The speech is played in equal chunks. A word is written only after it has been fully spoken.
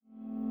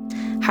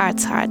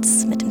Hearts,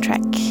 Hearts mit dem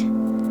Track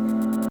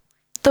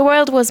The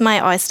World Was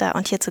My Oyster.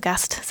 Und hier zu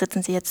Gast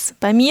sitzen sie jetzt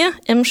bei mir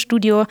im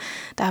Studio.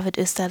 David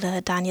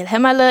Österle, Daniel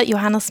Hämmerle,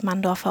 Johannes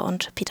Mandorfer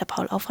und Peter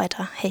Paul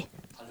Aufreiter. Hey.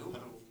 Hallo.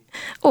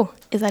 Oh,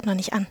 ihr seid noch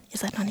nicht an.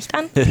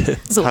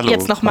 So, Hallo.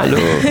 Jetzt nochmal.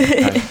 Hallo.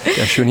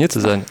 Ja, schön hier zu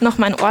sein.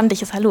 Nochmal ein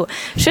ordentliches Hallo.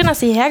 Schön,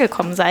 dass ihr hierher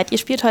gekommen seid. Ihr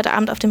spielt heute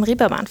Abend auf dem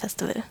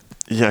Reeperbahn-Festival.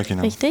 Ja,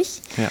 genau.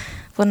 Richtig? Ja.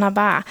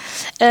 Wunderbar.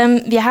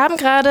 Wir haben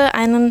gerade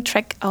einen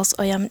Track aus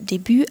eurem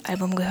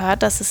Debütalbum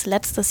gehört. Das ist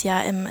letztes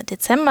Jahr im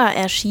Dezember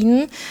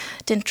erschienen.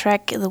 Den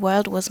Track The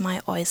World Was My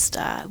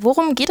Oyster.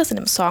 Worum geht es in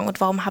dem Song und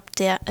warum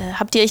habt ihr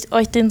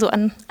euch den so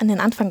an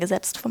den Anfang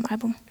gesetzt vom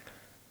Album?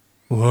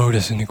 Wow,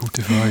 das ist eine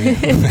gute Frage.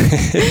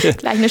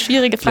 Gleich eine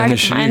schwierige Frage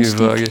zum Einstieg.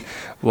 Frage.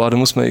 Wow, da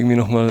muss man irgendwie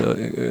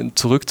nochmal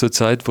zurück zur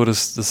Zeit, wo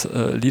das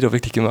Lied auch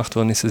wirklich gemacht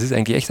worden ist. Das ist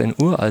eigentlich echt ein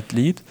uralt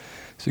Lied.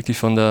 Das ist wirklich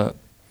von der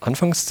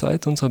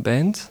Anfangszeit unserer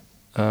Band.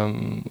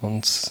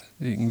 Und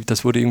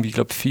das wurde irgendwie, ich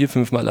glaube,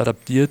 4-5 Mal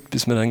adaptiert,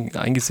 bis wir dann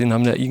eingesehen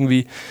haben, ja,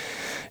 irgendwie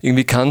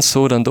kann es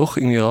so dann doch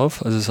irgendwie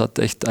rauf. Also es hat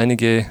echt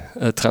einige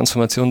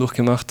Transformationen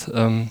durchgemacht.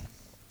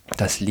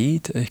 Das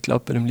Lied, ich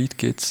glaube, bei dem Lied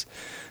geht's,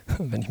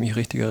 wenn ich mich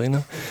richtig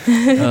erinnere.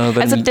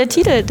 Also der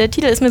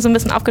Titel ist mir so ein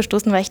bisschen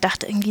aufgestoßen, weil ich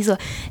dachte irgendwie so,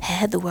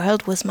 The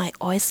World Was My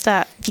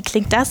Oyster, wie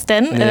klingt das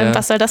denn? Ja.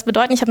 Was soll das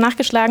bedeuten? Ich habe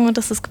nachgeschlagen und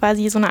das ist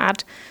quasi so eine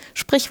Art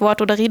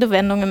Sprichwort oder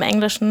Redewendung im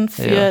Englischen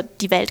für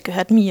die Welt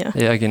gehört mir.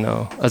 Ja,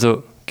 genau.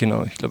 Also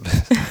genau, ich glaube,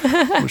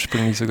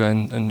 ursprünglich sogar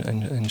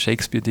ein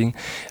Shakespeare-Ding.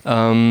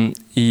 Ab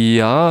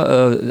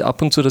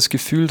und zu das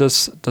Gefühl,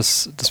 dass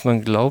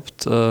man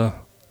glaubt,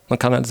 man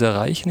kann alles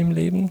erreichen im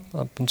Leben.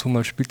 Ab und zu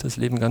mal spielt das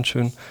Leben ganz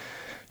schön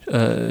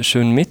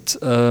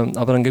mit,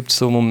 aber dann gibt es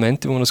so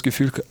Momente, wo man das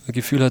Gefühl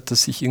hat,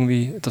 dass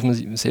man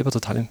sich selber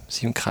total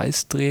im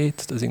Kreis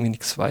dreht, dass irgendwie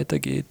nichts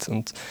weitergeht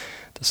und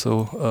dass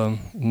so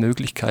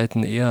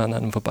Möglichkeiten eher an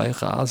einem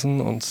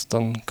vorbeirasen und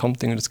dann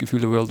kommt irgendwie das Gefühl,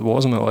 the world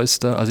was my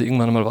oyster, also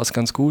irgendwann einmal war es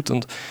ganz gut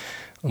und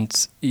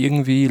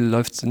irgendwie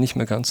läuft es nicht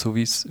mehr ganz so,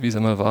 wie es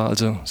einmal war,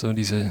 also so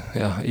diese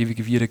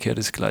ewige Wiederkehr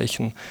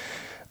desgleichen.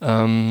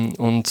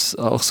 Und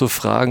auch so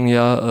Fragen,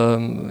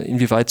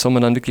 inwieweit soll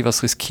man dann wirklich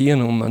was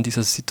riskieren, um an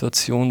dieser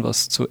Situation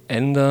was zu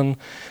ändern,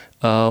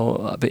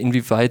 aber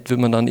inwieweit wird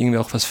man dann irgendwie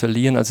auch was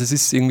verlieren. Also es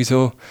ist irgendwie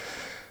so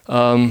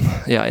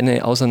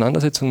eine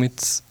Auseinandersetzung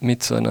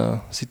mit so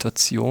einer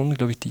Situation,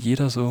 glaube ich, die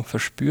jeder so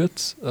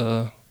verspürt.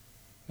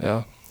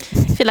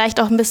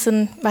 Vielleicht auch ein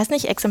bisschen, weiß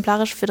nicht,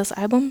 exemplarisch für das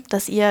Album,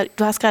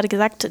 du hast gerade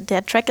gesagt,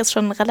 der Track ist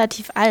schon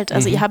relativ alt,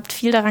 also ihr habt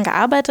viel daran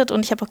gearbeitet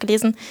und ich habe auch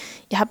gelesen,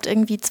 ihr habt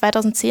irgendwie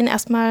 2010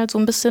 erstmal so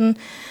ein bisschen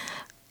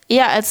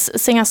eher als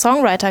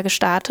Singer-Songwriter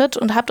gestartet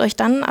und habt euch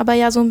dann aber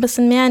ja so ein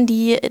bisschen mehr in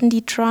die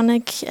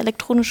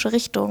Indie-Tronic-elektronische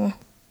Richtung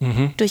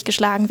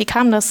durchgeschlagen. Wie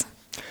kam das?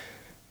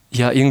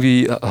 Ja,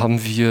 irgendwie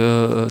haben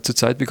wir zur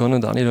Zeit begonnen,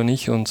 Daniel und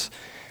ich, und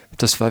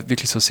das war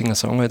wirklich so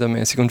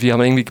Singer-Songwriter-mäßig und wir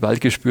haben irgendwie bald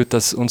gespürt,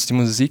 dass uns die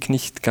Musik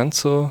nicht ganz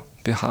so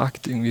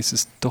behagt. Irgendwie ist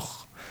es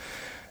doch,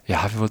 wir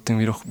wollten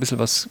irgendwie doch ein bisschen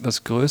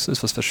was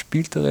Größeres, was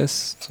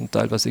Verspielteres, zum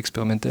Teil was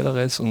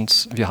Experimentelleres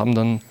und wir haben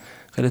dann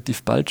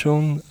relativ bald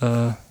schon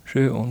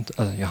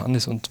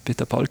Johannes und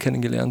Peter Paul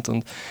kennengelernt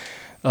und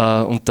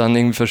dann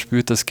irgendwie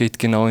verspürt, das geht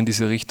genau in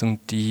diese Richtung,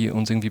 die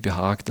uns irgendwie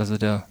behagt. Also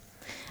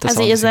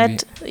ihr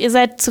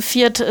seid zu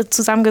viert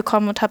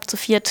zusammengekommen und habt zu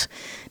viert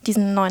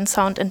diesen neuen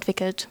Sound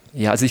entwickelt.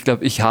 Ja, also ich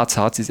glaube,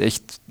 Hearts ist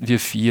echt wir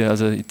vier,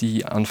 also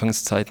die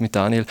Anfangszeit mit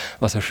Daniel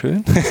war sehr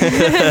schön,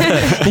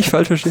 nicht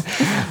falsch verstehen,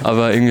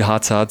 aber irgendwie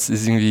Hearts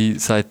ist irgendwie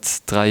seit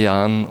 3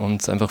 Jahren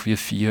und einfach wir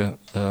vier.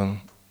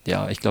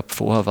 Ich glaube,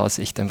 vorher war es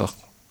echt einfach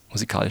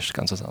musikalisch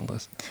ganz was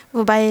anderes.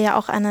 Wobei ihr ja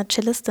auch eine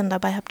Cellistin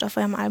dabei habt auf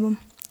eurem Album.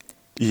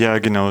 Ja,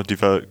 genau,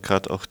 die war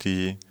gerade auch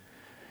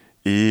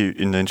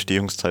in der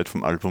Entstehungszeit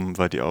vom Album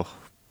war die auch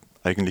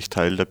eigentlich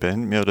Teil der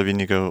Band, mehr oder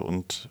weniger,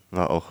 und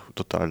war auch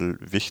total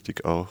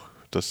wichtig auch,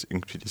 dass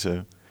irgendwie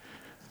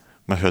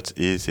man hört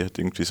es sie hat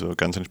irgendwie so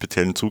ganz einen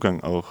speziellen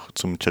Zugang auch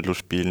zum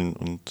Cello-Spielen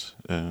und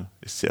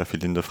ist sehr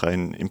viel in der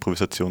freien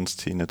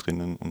Improvisationsszene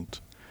drinnen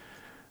und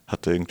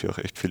hat da irgendwie auch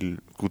echt viel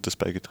Gutes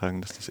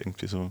beigetragen, dass das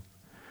irgendwie so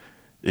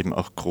eben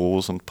auch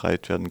groß und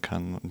breit werden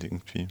kann und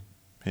irgendwie,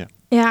 ja.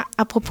 Ja,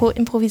 apropos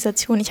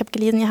Improvisation, ich habe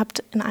gelesen, ihr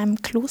habt in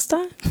einem Kloster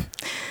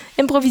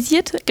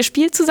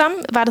gespielt zusammen.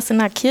 War das in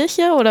einer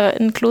Kirche oder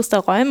in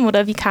Klosterräumen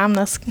oder wie kam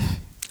das?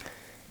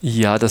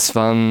 Ja, das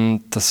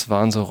waren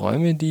so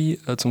Räume, die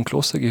zum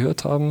Kloster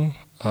gehört haben.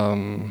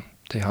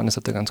 Der Johannes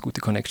hat da ganz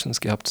gute Connections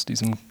gehabt zu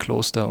diesem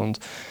Kloster und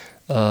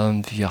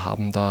wir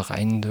haben da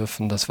rein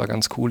dürfen. Das war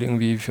ganz cool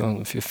irgendwie für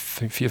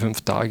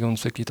 4-5 Tage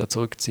uns wirklich da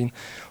zurückziehen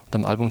und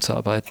am Album zu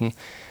arbeiten.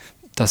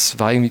 Das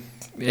war irgendwie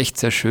echt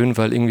sehr schön,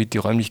 weil irgendwie die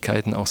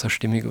Räumlichkeiten auch sehr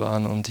stimmig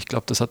waren und ich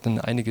glaube, das hat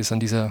dann einiges an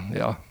dieser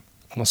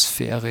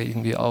Atmosphäre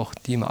irgendwie auch,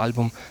 die im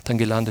Album dann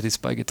gelandet ist,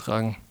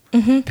 beigetragen.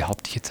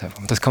 Behaupte ich jetzt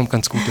einfach. Das kommt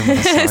ganz gut, wenn man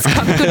das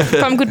sagt.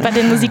 Es kommt gut bei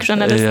den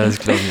Musikjournalisten. Ja, das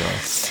glaube ich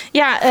auch.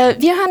 Ja,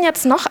 wir hören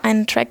jetzt noch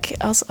einen Track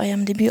aus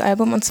eurem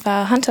Debütalbum und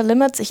zwar Hunter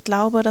Limits. Ich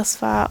glaube,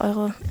 das war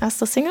eure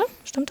erste Single,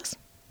 stimmt das?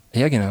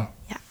 Ja, genau.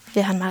 Ja,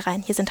 wir hören mal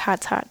rein. Hier sind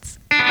Hearts.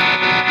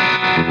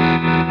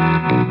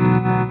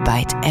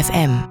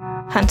 ByteFM.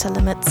 Hunter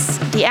Limits,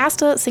 die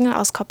erste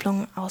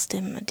Single-Auskopplung aus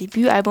dem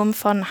Debütalbum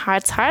von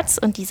Hearts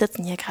und die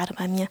sitzen hier gerade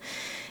bei mir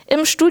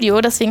im Studio.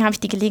 Deswegen habe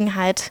ich die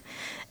Gelegenheit,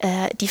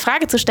 die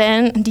Frage zu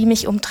stellen, die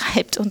mich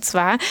umtreibt. Und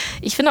zwar,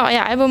 ich finde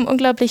euer Album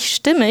unglaublich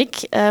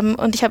stimmig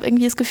und ich habe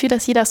irgendwie das Gefühl,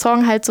 dass jeder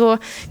Song halt so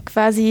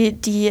quasi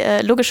die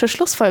logische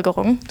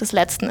Schlussfolgerung des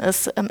Letzten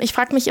ist. Ich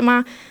frage mich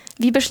immer,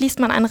 wie beschließt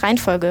man eine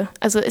Reihenfolge?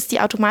 Also ist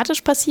die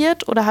automatisch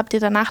passiert oder habt ihr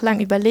danach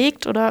lang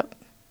überlegt oder...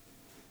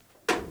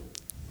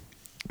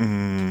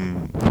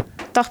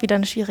 Doch wieder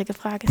eine schwierige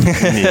Frage.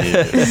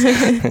 Nee,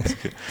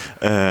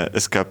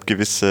 es gab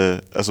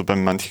gewisse, also bei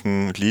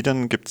manchen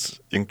Liedern gibt es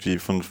irgendwie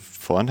von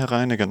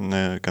vornherein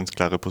eine ganz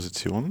klare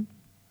Position.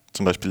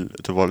 Zum Beispiel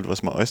The World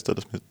Was My Oyster,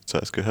 das wir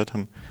zuerst gehört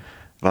haben,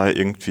 war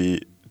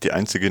irgendwie die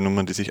einzige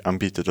Nummer, die sich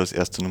anbietet als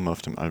erste Nummer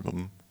auf dem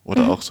Album.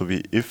 Oder auch so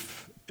wie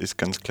If ist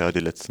ganz klar die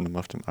letzte Nummer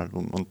auf dem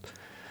Album. Und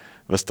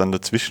was dann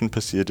dazwischen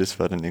passiert ist,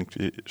 war dann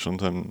irgendwie schon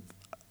so ein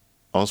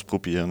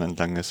Ausprobieren, ein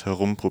langes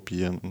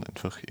Herumprobieren und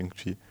einfach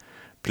irgendwie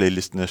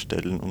Playlisten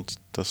erstellen und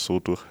das so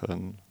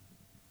durchhören,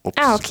 ob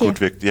es gut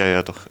wirkt.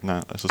 Ja, doch.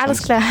 Na, also alles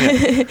sonst, klar.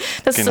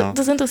 Ja.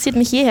 Das interessiert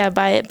mich jeher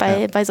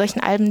bei solchen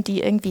Alben, die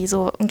irgendwie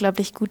so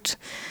unglaublich gut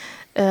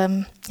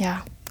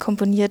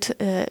komponiert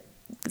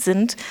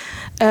sind.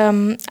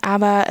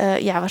 Aber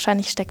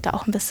wahrscheinlich steckt da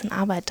auch ein bisschen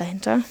Arbeit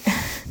dahinter.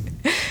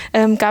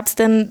 Gab es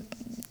denn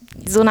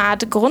so eine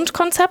Art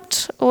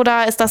Grundkonzept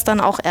oder ist das dann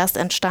auch erst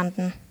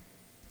entstanden?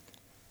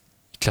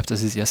 Ich glaube,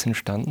 das ist erst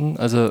entstanden.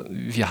 Also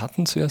wir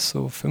hatten zuerst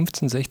so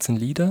 15, 16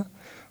 Lieder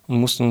und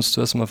mussten uns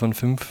zuerst mal von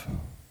 5,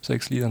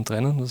 6 Liedern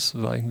trennen. Das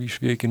war irgendwie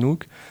schwierig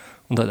genug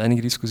und hat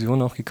einige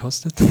Diskussionen auch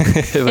gekostet,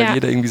 weil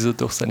jeder irgendwie so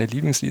doch seine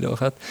Lieblingslieder auch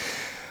hat.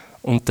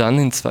 Und dann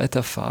in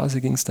zweiter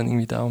Phase ging es dann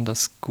irgendwie darum,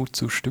 das gut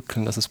zu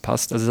stückeln, dass es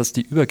passt. Also dass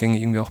die Übergänge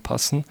irgendwie auch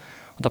passen.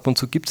 Und ab und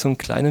zu gibt es so einen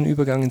kleinen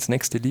Übergang ins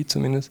nächste Lied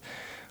zumindest.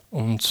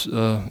 Und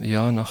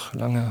nach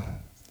langer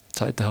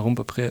Zeit der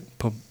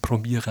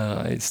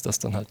Herumprobiererei ist das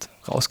dann halt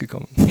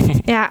rausgekommen.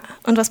 Ja,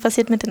 und was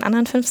passiert mit den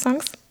anderen 5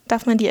 Songs?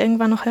 Darf man die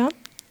irgendwann noch hören?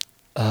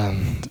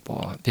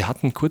 Wir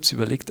hatten kurz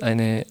überlegt,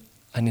 eine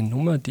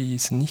Nummer, die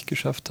es nicht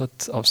geschafft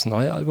hat, aufs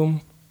neue Album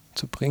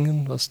zu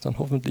bringen, was dann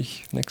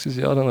hoffentlich nächstes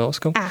Jahr dann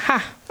rauskommt.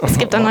 Aha, es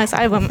gibt ein neues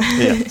Album.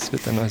 Ja, es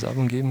wird ein neues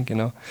Album geben,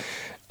 genau.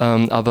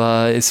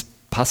 Aber es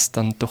passt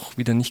dann doch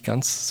wieder nicht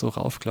ganz so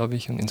rauf, glaube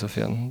ich. Und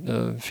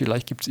insofern,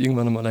 vielleicht gibt es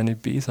irgendwann mal eine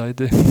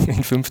B-Seite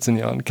in 15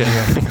 Jahren, keine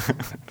Ahnung.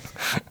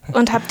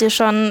 Und könnt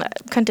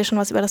ihr schon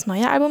was über das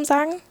neue Album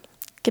sagen?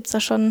 Gibt es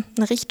da schon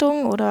eine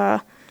Richtung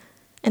oder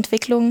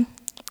Entwicklung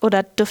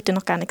oder dürft ihr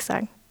noch gar nichts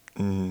sagen?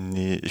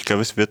 Nee, ich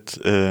glaube, es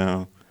wird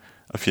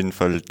auf jeden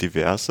Fall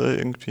diverser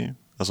irgendwie.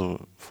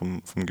 Also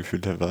vom Gefühl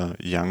her war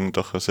Young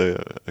doch eine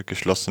sehr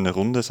geschlossene,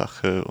 runde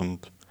Sache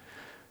und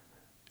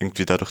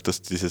irgendwie dadurch,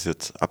 dass dieses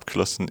jetzt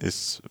abgeschlossen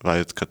ist, war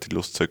jetzt gerade die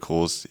Lust sehr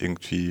groß,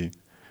 irgendwie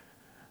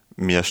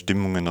mehr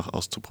Stimmungen noch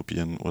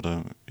auszuprobieren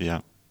oder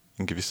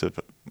in gewisse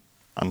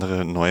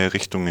andere neue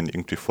Richtungen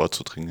irgendwie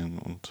vorzudringen.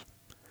 Und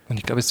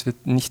ich glaube, es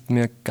wird nicht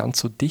mehr ganz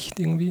so dicht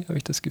irgendwie, habe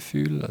ich das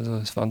Gefühl. Also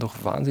es waren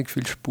doch wahnsinnig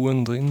viele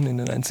Spuren drin in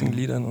den einzelnen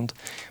Liedern und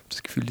ich habe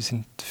das Gefühl, die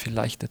sind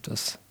vielleicht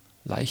etwas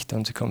leichter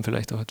und sie kommen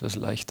vielleicht auch etwas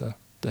leichter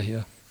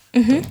daher.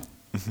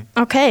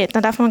 Okay,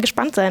 dann darf man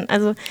gespannt sein.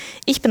 Also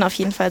ich bin auf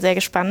jeden Fall sehr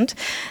gespannt.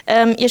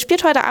 Ihr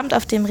spielt heute Abend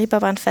auf dem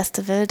Reeperbahn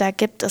Festival. Da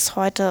gibt es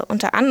heute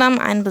unter anderem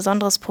ein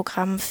besonderes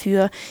Programm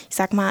für, ich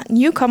sag mal,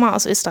 Newcomer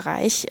aus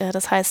Österreich.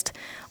 Das heißt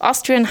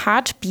Austrian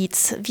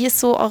Heartbeats. Wie ist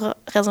so eure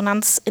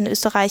Resonanz in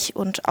Österreich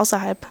und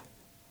außerhalb?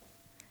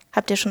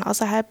 Habt ihr schon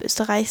außerhalb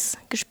Österreichs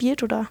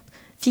gespielt oder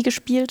viel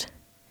gespielt?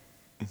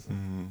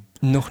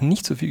 Noch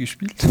nicht so viel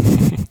gespielt.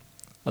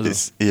 Also,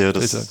 ist eher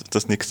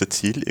das nächste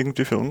Ziel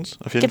irgendwie für uns,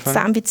 auf jeden Fall. Gibt es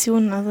da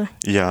Ambitionen? Also?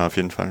 Ja, auf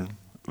jeden Fall.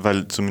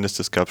 Weil zumindest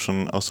es gab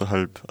schon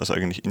außerhalb, also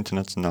eigentlich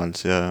international,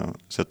 sehr,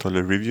 sehr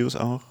tolle Reviews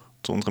auch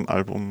zu unserem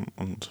Album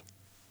und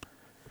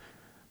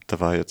da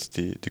war jetzt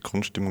die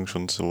Grundstimmung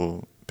schon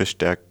so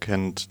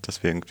bestärkend,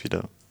 dass wir irgendwie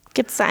da...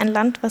 Gibt es da ein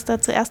Land, was da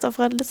zuerst auf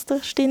eurer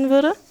Liste stehen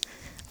würde,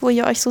 wo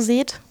ihr euch so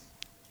seht?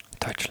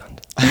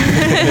 Deutschland.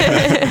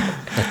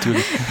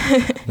 Natürlich.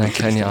 Nein,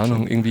 keine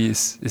Ahnung. Irgendwie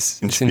ist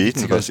in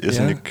Schweden war es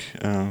irrsinnig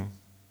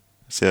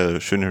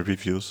sehr schöne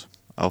Reviews,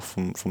 auch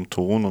vom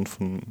Ton und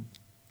von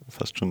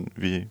fast schon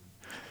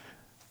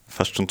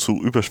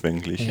zu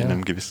überschwänglich in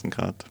einem gewissen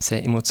Grad.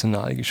 Sehr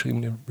emotional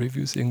geschriebene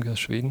Reviews irgendwie aus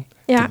Schweden.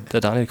 Ja.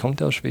 Der Daniel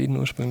kommt ja aus Schweden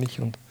ursprünglich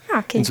und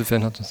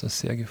insofern hat uns das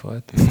sehr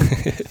gefreut.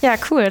 Ja,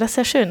 cool, das ist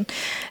ja schön.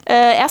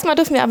 Erstmal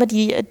dürfen wir aber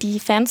die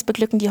Fans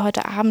beglücken, die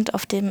heute Abend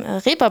auf dem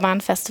Reeperbahn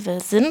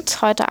Festival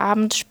sind. Heute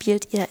Abend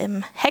spielt ihr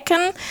im Hecken.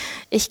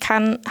 Ich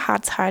kann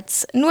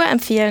Hearts nur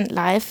empfehlen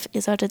live.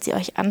 Ihr solltet sie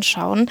euch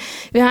anschauen.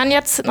 Wir hören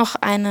jetzt noch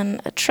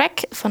einen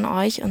Track von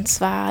euch und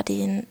zwar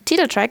den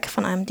Titeltrack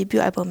von einem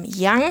Debütalbum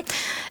Young.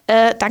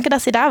 Danke,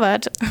 dass ihr da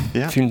wart.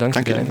 Ja, vielen Dank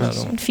für die Einladung.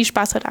 Einladung. Und viel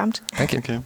Spaß heute Abend. Danke. Okay.